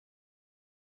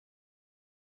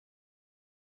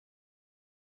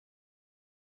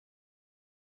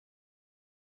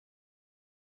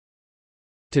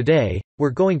Today, we're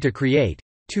going to create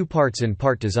two parts in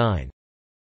part design,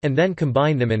 and then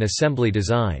combine them in assembly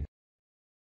design.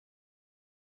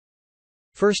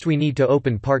 First we need to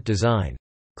open part design.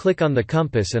 Click on the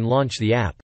compass and launch the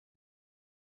app.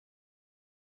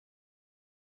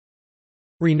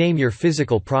 Rename your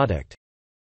physical product.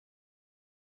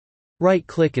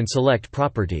 Right-click and select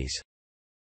Properties.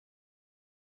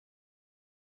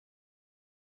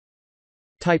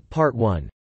 Type Part 1.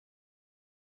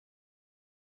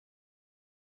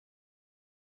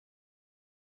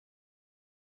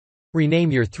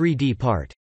 Rename your 3D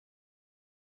part.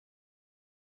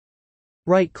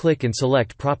 Right-click and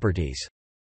select Properties.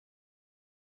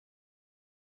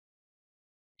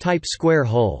 Type square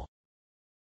hole.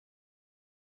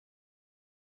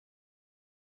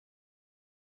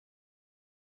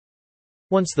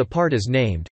 Once the part is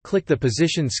named, click the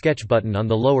Position Sketch button on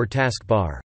the lower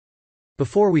taskbar.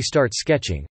 Before we start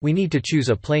sketching, we need to choose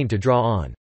a plane to draw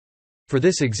on. For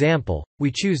this example,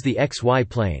 we choose the XY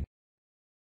plane.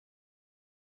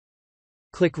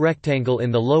 Click Rectangle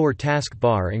in the lower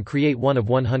taskbar and create one of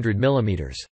 100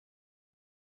 mm.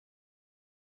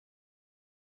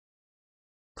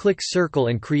 Click Circle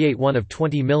and create one of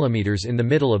 20 mm in the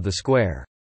middle of the square.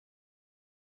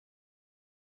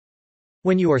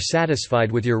 When you are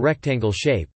satisfied with your rectangle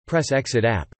shape, press Exit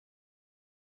App.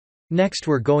 Next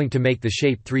we're going to make the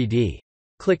shape 3D.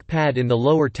 Click Pad in the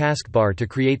lower taskbar to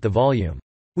create the volume.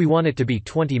 We want it to be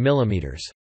 20 mm.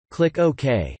 Click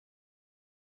OK.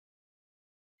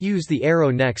 Use the arrow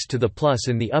next to the plus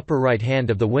in the upper right hand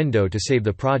of the window to save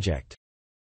the project.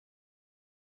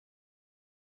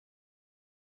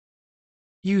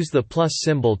 Use the plus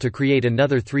symbol to create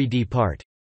another 3D part.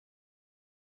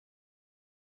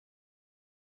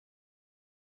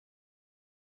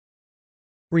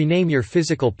 Rename your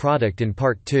physical product in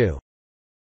Part 2.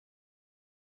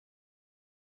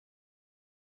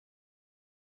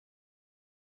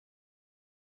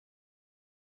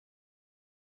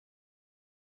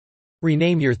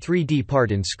 Rename your 3D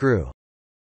part in Screw.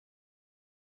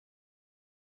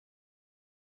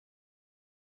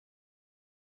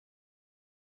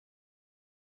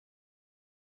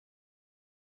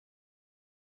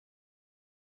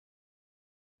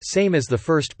 Same as the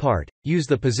first part, use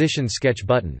the Position Sketch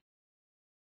button.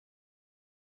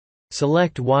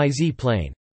 Select YZ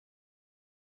plane.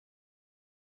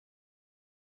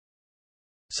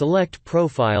 Select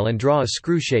Profile and draw a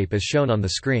screw shape as shown on the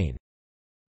screen.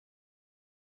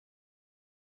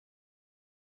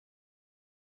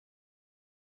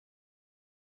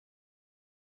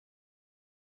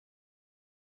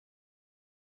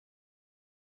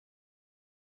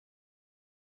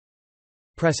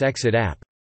 Press Exit App.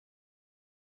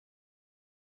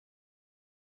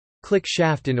 Click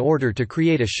Shaft in order to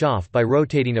create a shaft by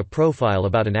rotating a profile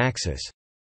about an axis.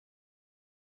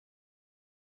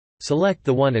 Select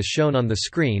the one as shown on the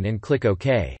screen and click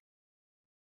OK.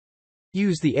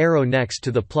 Use the arrow next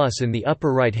to the plus in the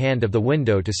upper right hand of the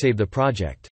window to save the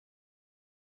project.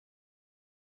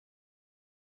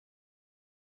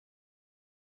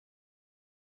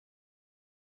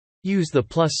 Use the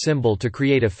plus symbol to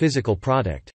create a physical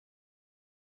product.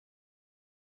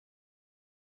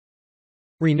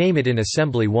 Rename it in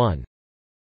Assembly 1.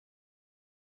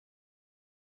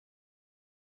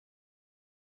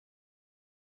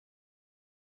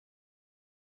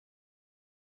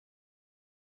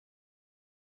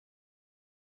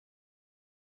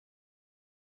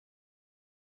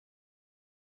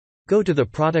 Go to the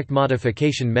Product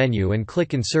Modification menu and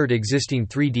click Insert Existing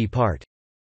 3D Part.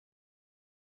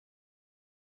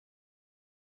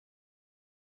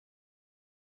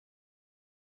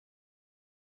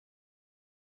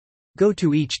 Go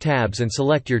to each tabs and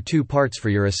select your two parts for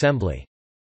your assembly.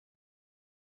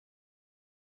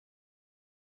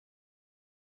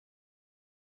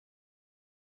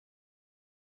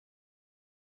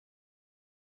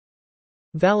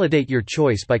 Validate your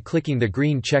choice by clicking the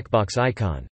green checkbox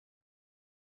icon.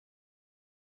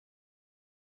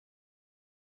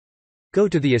 Go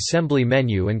to the Assembly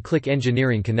menu and click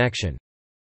Engineering Connection.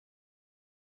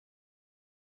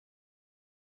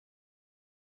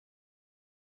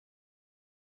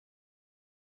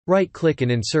 Right-click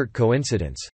and insert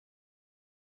Coincidence.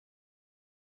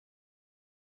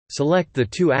 Select the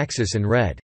two axis in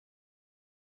red.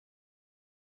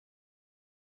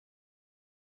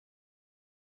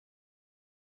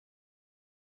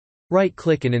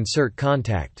 Right-click and insert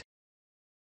Contact.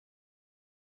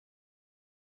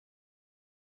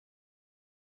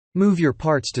 Move your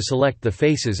parts to select the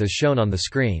faces as shown on the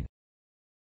screen.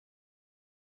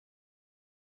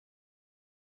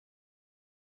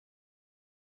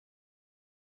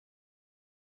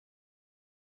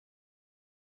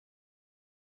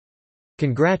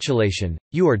 Congratulations,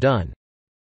 you are done.